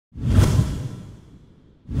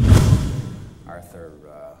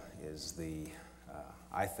Arthur is the,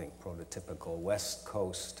 I think, prototypical West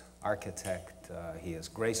Coast architect. He has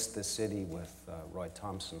graced the city with Roy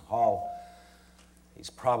Thomson Hall. He's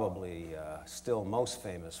probably still most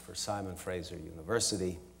famous for Simon Fraser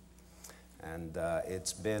University. And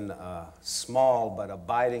it's been a small but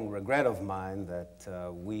abiding regret of mine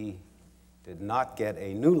that we did not get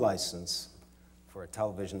a new license for a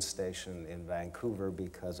television station in Vancouver,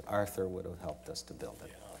 because Arthur would have helped us to build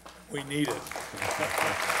it. Yeah, we need it.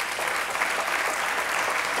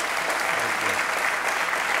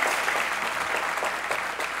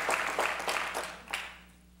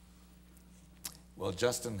 Well,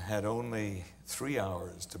 Justin had only 3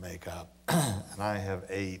 hours to make up, and I have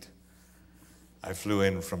 8. I flew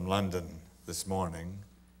in from London this morning,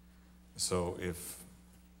 so if,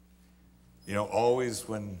 you know, always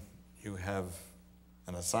when you have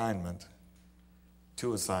an assignment,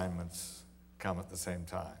 2 assignments come at the same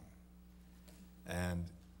time, and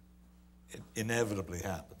it inevitably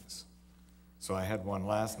happens. So I had one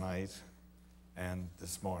last night and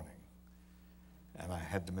this morning, and I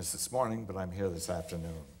had to miss this morning, but I'm here this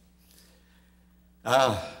afternoon.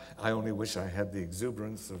 I only wish I had the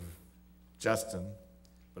exuberance of Justin,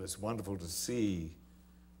 but it's wonderful to see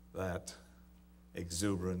that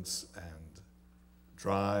exuberance and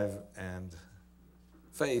drive and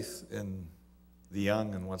faith in the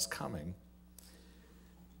young and what's coming.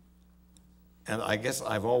 And I guess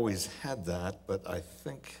I've always had that, but I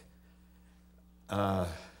think I'm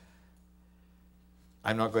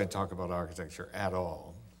not going to talk about architecture at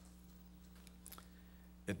all.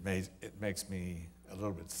 It makes me a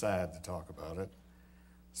little bit sad to talk about it,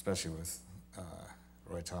 especially with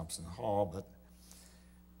Roy Thomson Hall,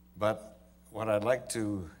 but what I'd like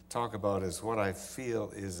to talk about is what I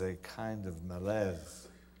feel is a kind of malaise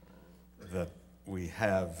that we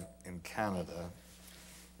have in Canada,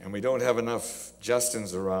 and we don't have enough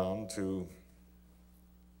Justins around to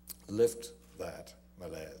lift that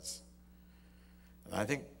malaise. And I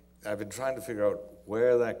think I've been trying to figure out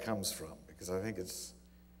where that comes from, because I think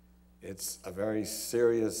it's a very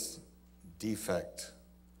serious defect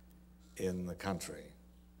in the country.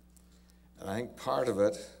 And I think part of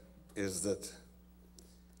it is that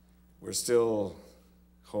we're still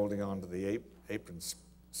holding on to the apron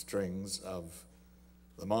strings of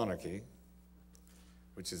the monarchy,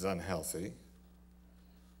 which is unhealthy.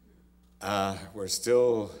 We're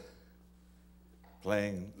still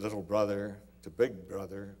playing little brother to big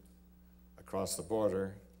brother across the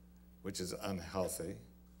border, which is unhealthy.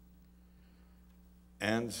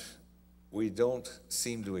 And we don't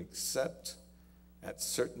seem to accept at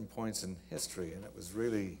certain points in history, and it was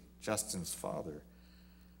really Justin's father,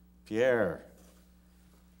 Pierre,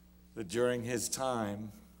 that during his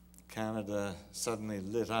time, Canada suddenly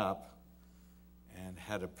lit up and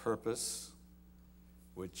had a purpose,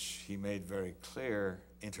 which he made very clear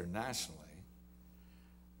internationally.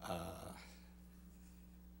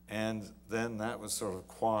 And then that was sort of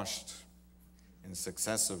quashed in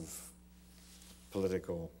successive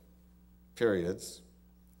political periods.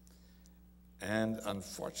 And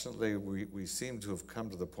unfortunately, we seem to have come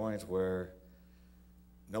to the point where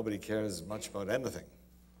nobody cares much about anything.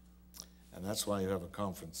 And that's why you have a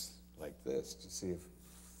conference like this, to see if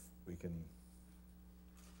we can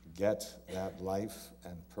get that life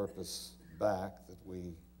and purpose back that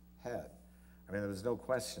we had. I mean, there was no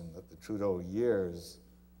question that the Trudeau years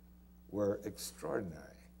were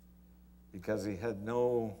extraordinary, because he had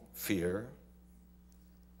no fear,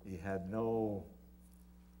 he had no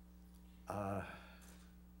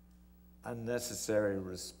unnecessary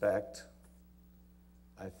respect.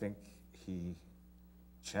 I think he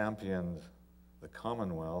championed the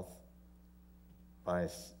Commonwealth by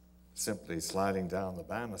simply sliding down the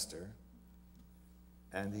banister,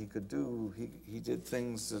 and he did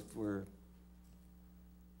things that were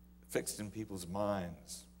fixed in people's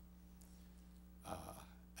minds,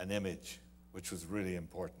 an image which was really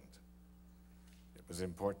important. It was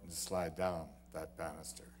important to slide down that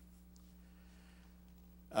banister.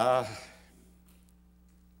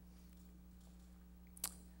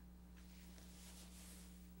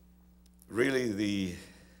 Really, the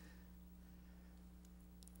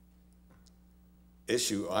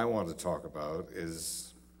issue I want to talk about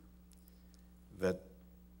is that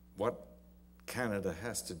what Canada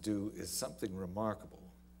has to do is something remarkable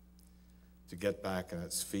to get back on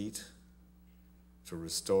its feet, to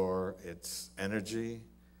restore its energy,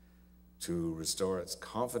 to restore its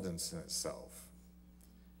confidence in itself.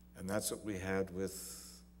 And that's what we had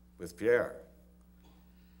with Pierre.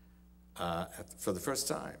 For the first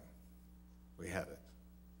time, we had it.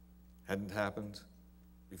 Hadn't happened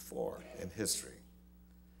before in history.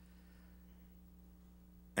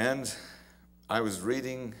 And I was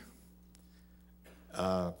reading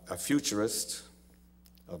a futurist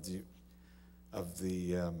of the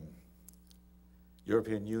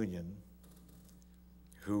European Union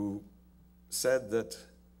who said that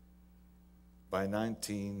by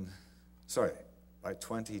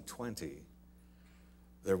 2020,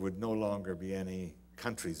 there would no longer be any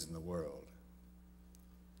countries in the world.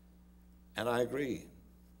 And I agree.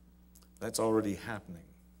 That's already happening.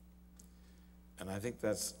 And I think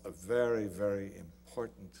that's a very, very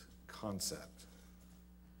important concept.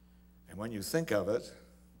 And when you think of it,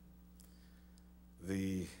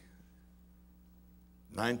 the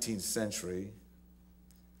 19th century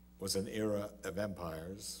was an era of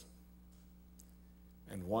empires.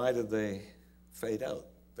 And why did they fade out?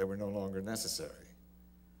 They were no longer necessary.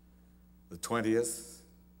 The 20th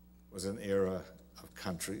was an era of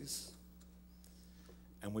countries.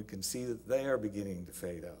 And we can see that they are beginning to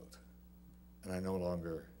fade out and are no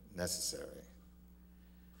longer necessary.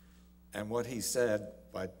 And what he said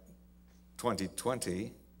by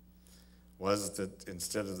 2020 was that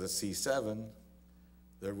instead of the C7,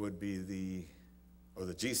 there would be or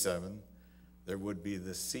the G7, there would be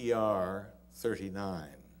the CR39.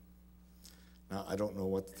 Now, I don't know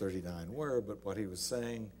what the 39 were, but what he was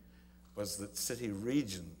saying was that city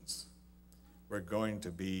regions were going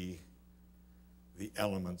to be the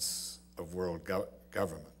elements of world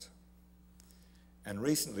government. And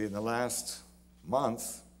recently, in the last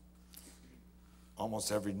month,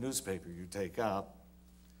 almost every newspaper you take up,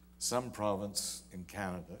 some province in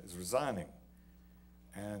Canada is resigning.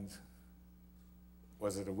 And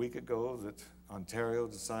was it a week ago that Ontario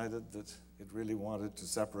decided that it really wanted to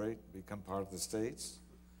separate, become part of the states?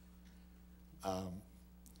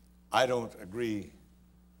 I don't agree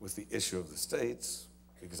with the issue of the states,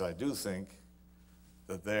 because I do think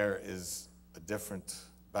that there is a different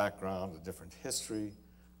background, a different history,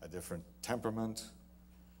 a different temperament,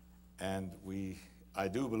 and I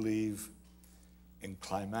do believe in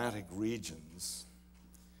climatic regions,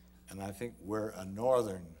 and I think we're a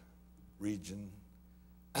northern region.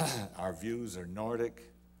 Our views are Nordic,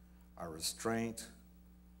 our restraint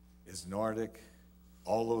is Nordic,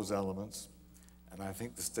 all those elements, and I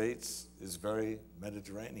think the States is very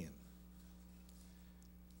Mediterranean.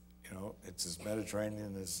 You know, it's as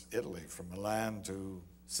Mediterranean as Italy, from Milan to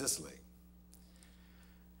Sicily.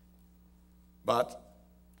 But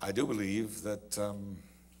I do believe that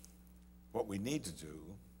what we need to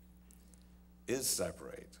do is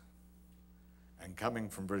separate. And coming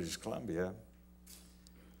from British Columbia,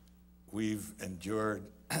 we've endured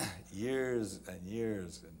years and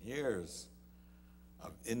years and years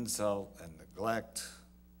of insult and neglect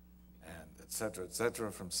and et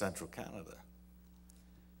cetera, from central Canada.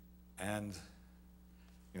 And,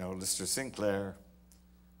 you know, Lister Sinclair,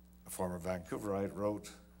 a former Vancouverite, wrote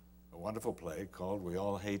a wonderful play called We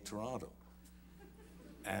All Hate Toronto.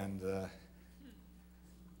 And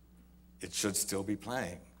it should still be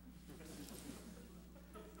playing.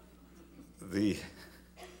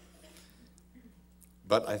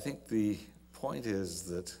 But I think the point is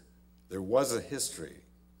that there was a history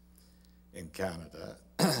in Canada,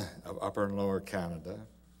 of Upper and Lower Canada,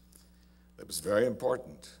 that was very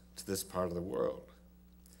important to this part of the world,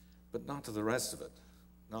 but not to the rest of it,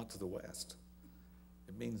 not to the West.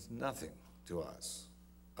 It means nothing to us.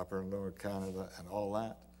 Upper and Lower Canada and all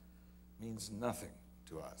that means nothing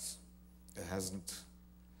to us. It hasn't,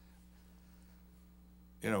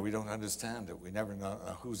 you know, we don't understand it. We never know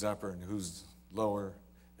who's upper and who's lower,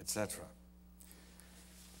 etc.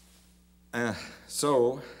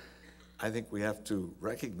 So I think we have to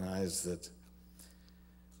recognize that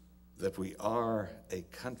we are a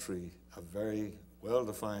country of very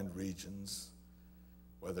well-defined regions,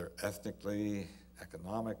 whether ethnically,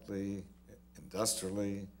 economically,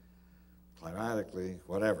 industrially, climatically,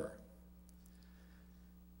 whatever.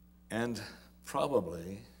 And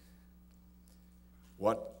probably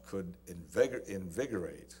what could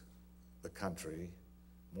invigorate the country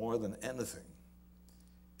more than anything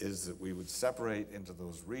is that we would separate into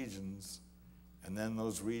those regions, and then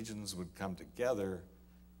those regions would come together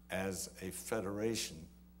as a federation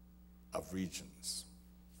of regions.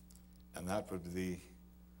 And that would be the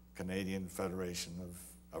Canadian Federation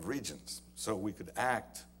of Regions. So we could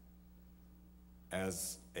act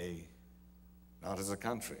as not as a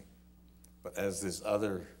country, but as this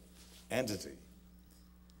other entity,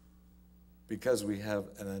 because we have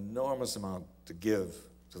an enormous amount to give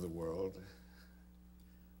to the world.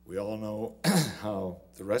 We all know how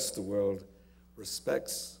the rest of the world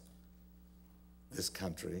respects this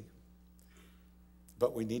country,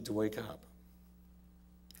 but we need to wake up.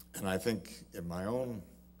 And I think in my own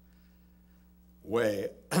way,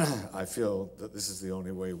 I feel that this is the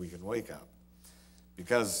only way we can wake up.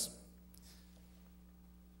 Because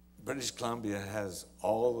British Columbia has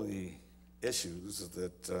all the issues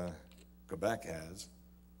that Quebec has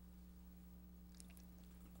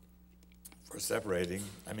for separating.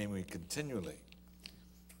 I mean, we continually,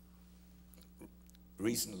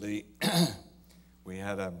 recently, we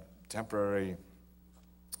had a temporary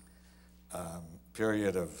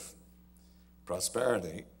period of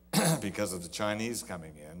prosperity because of the Chinese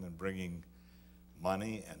coming in and bringing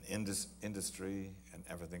money and industry and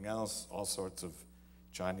everything else. All sorts of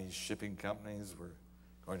Chinese shipping companies were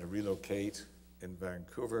going to relocate in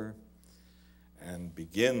Vancouver and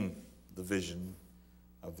begin the vision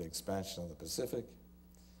of the expansion of the Pacific.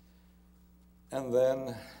 And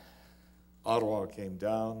then Ottawa came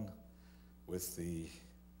down with the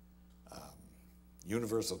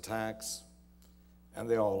universal tax, and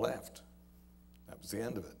they all left. That was the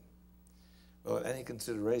end of it. Without any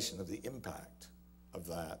consideration of the impact of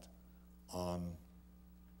that on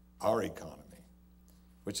our economy,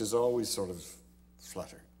 which has always sort of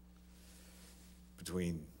fluttered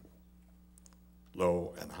between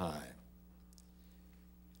low and high.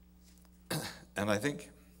 And I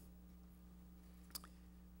think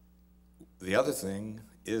the other thing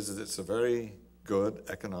is that it's a very good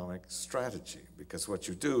economic strategy, because what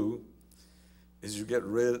you do is you get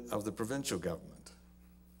rid of the provincial government.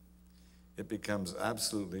 It becomes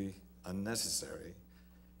absolutely unnecessary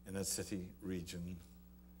in a city-region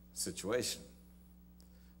situation.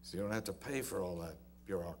 So you don't have to pay for all that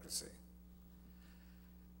bureaucracy.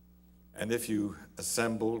 And if you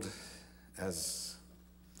assembled as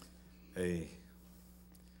a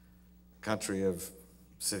country of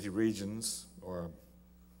city regions, or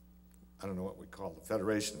I don't know what we call the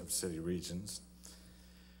Federation of City Regions,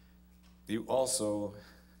 you also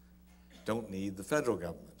don't need the federal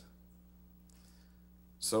government.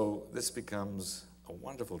 So this becomes a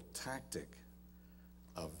wonderful tactic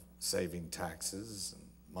of saving taxes and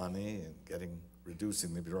money and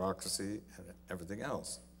reducing the bureaucracy and everything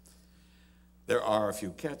else. There are a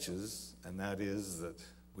few catches, and that is that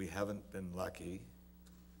we haven't been lucky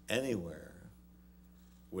anywhere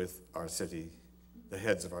with our city, the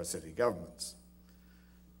heads of our city governments.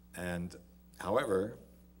 And however,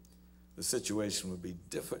 the situation would be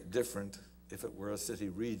different if it were a city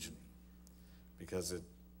region, because it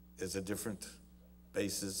is a different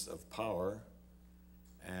basis of power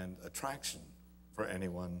and attraction for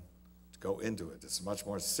anyone to go into it. It's a much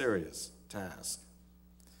more serious task.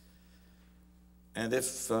 And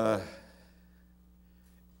if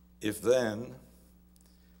then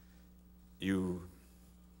you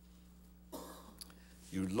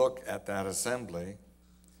look at that assembly,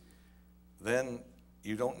 then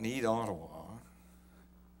you don't need Ottawa.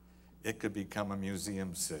 It could become a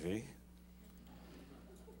museum city.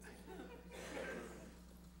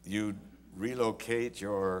 You relocate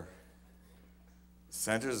your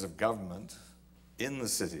centers of government in the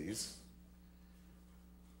cities.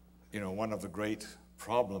 You know, one of the great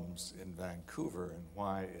problems in Vancouver and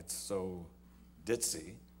why it's so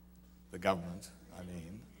ditzy, the government, I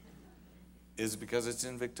mean, is because it's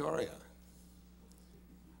in Victoria.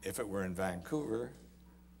 If it were in Vancouver,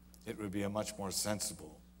 it would be a much more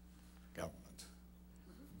sensible government.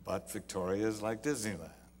 But Victoria is like Disneyland,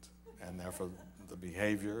 and therefore the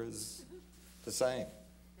behavior is the same.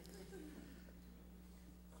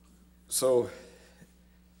 So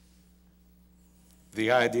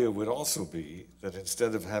the idea would also be that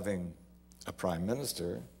instead of having a prime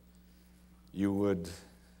minister, you would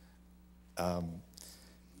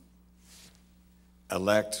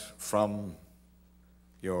elect from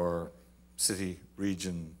your city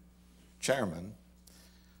region chairman,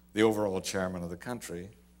 the overall chairman of the country,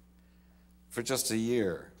 for just a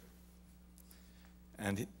year.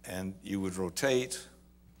 And you would rotate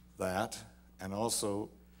that, and also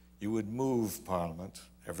you would move Parliament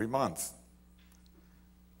every month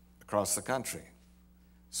across the country.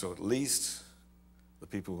 So at least the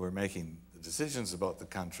people who were making the decisions about the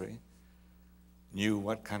country knew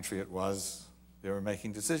what country it was they were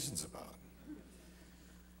making decisions about.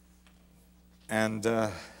 And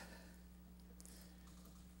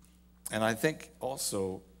I think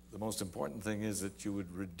also the most important thing is that you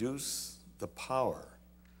would reduce the power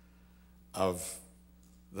of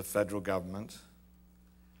the federal government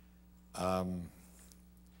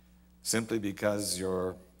simply because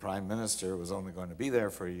your prime minister was only going to be there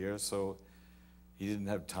for a year, so he didn't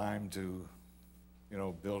have time to,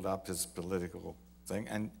 build up his political thing.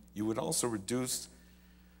 And you would also reduce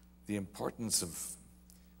the importance of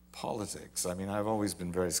politics. I mean, I've always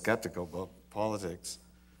been very skeptical about politics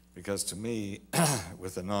Because to me,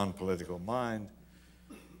 with a non-political mind,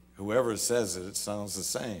 whoever says it, it sounds the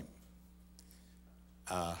same.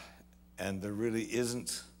 And there really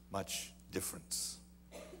isn't much difference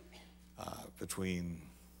between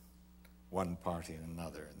one party and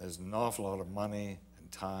another. And there's an awful lot of money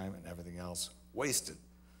and time and everything else wasted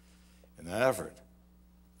in that effort.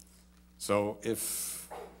 So if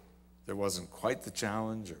there wasn't quite the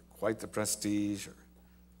challenge or quite the prestige or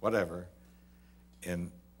whatever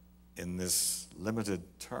in this limited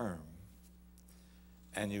term,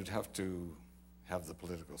 and you'd have to have the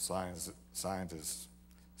political scientists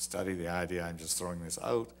study the idea. I'm just throwing this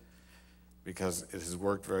out because it has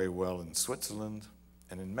worked very well in Switzerland,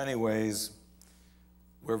 and in many ways,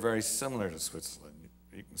 we're very similar to Switzerland.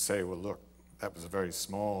 You can say, well, look, that was a very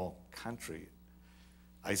small country,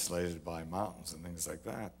 isolated by mountains and things like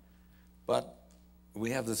that. But we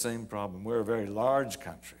have the same problem. We're a very large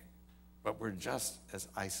country, but we're just as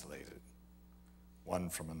isolated, one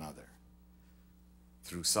from another,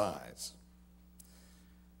 through size.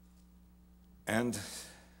 And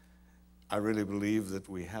I really believe that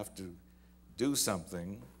we have to do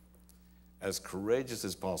something as courageous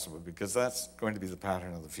as possible, because that's going to be the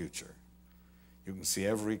pattern of the future. You can see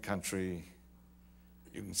every country,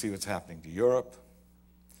 you can see what's happening to Europe.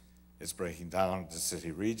 It's breaking down into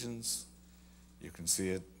city regions. You can see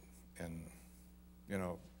it in,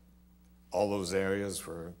 all those areas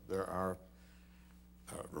where there are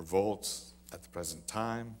revolts at the present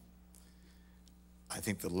time. I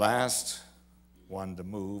think the last one to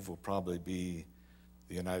move will probably be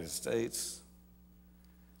the United States,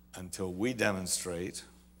 until we demonstrate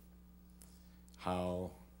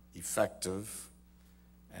how effective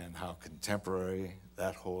and how contemporary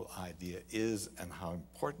that whole idea is and how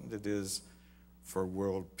important it is for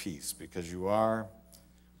world peace, because you are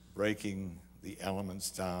breaking the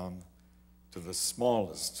elements down to the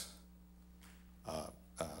smallest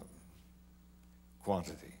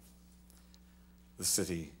quantity, the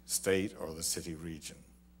city-state or the city region.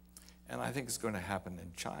 And I think it's going to happen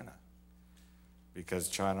in China, because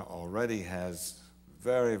China already has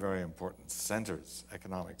very, very important centers,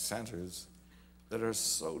 economic centers, that are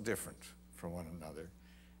so different from one another,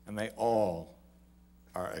 and they all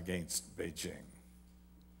are against Beijing.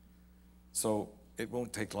 So it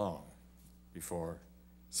won't take long before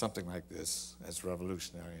something like this, as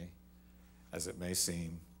revolutionary as it may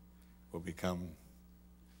seem, will become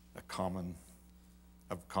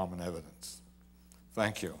of common evidence.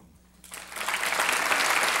 Thank you.